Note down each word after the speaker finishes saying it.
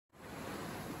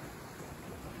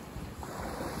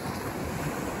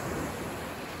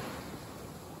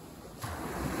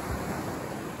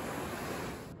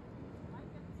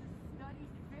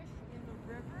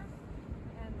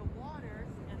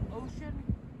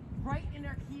right in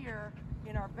here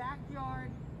in our backyard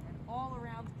and all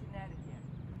around Connecticut.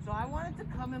 So I wanted to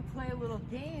come and play a little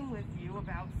game with you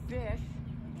about fish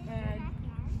and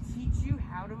teach you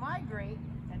how to migrate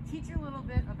and teach you a little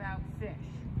bit about fish.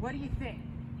 What do you think?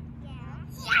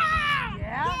 Yeah!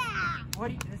 Yeah? What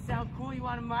do you, does it sound cool? You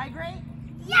want to migrate?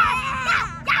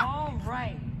 Yeah! All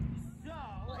right. So,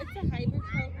 well, it's a hybrid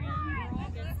program. I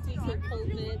guess due to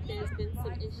COVID, there's been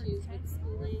some issues with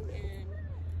schooling, and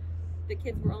the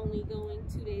kids were only going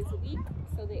 2 days a week.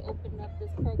 So they opened up this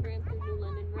program through New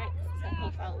London Rex to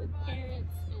help out with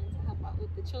parents and to help out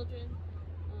with the children.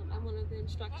 I'm one of the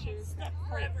instructors that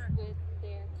helps with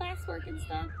their classwork and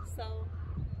stuff. So,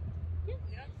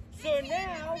 yeah. So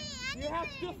now you have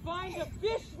to find a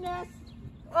fish nest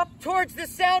up towards the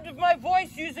sound of my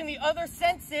voice using the other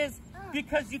senses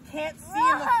because you can't see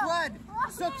in the flood.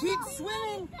 So keep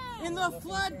swimming in the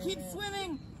flood, keep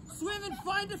swimming. Swim and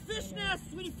find a fish nest.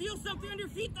 When you feel something on your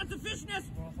feet, that's a fish nest.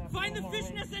 Find the fish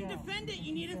nest and defend it.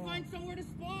 You need to find somewhere to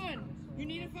spawn. You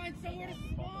need to find somewhere to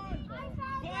spawn.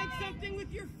 Find something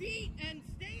with your feet and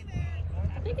stay there.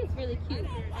 I think it's really cute.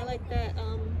 I like that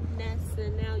NESS,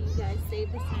 and now you guys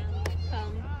save the sound,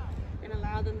 come and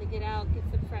allow them to get out, get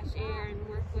some fresh air, and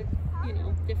work with, you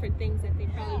know, different things that they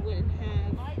probably wouldn't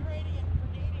have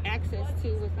access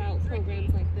to without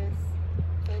programs like this.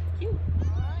 So it's cute.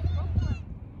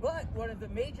 But one of the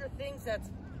major things that's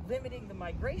limiting the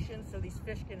migration so these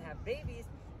fish can have babies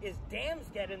is dams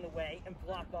get in the way and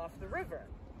block off the river.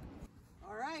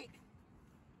 All right.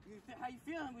 How you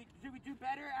feeling? Did we do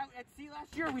better out at sea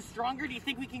last year? Are we stronger? Do you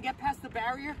think we can get past the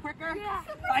barrier quicker? Yeah.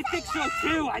 I think so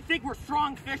too. I think we're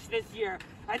strong fish this year.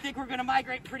 I think we're going to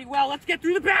migrate pretty well. Let's get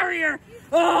through the barrier.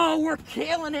 Oh, we're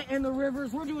killing it in the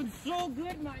rivers. We're doing so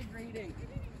good migrating.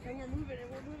 And we're moving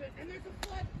and we're moving. And there's a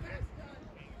flood past us.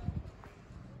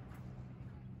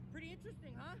 Pretty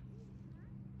interesting, huh?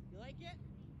 You like it?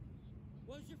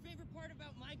 What was your favorite part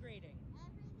about migrating?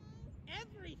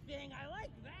 Everything. I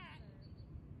like that.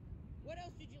 What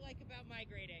else did you like about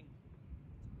migrating?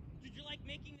 Did you like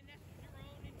making the nest?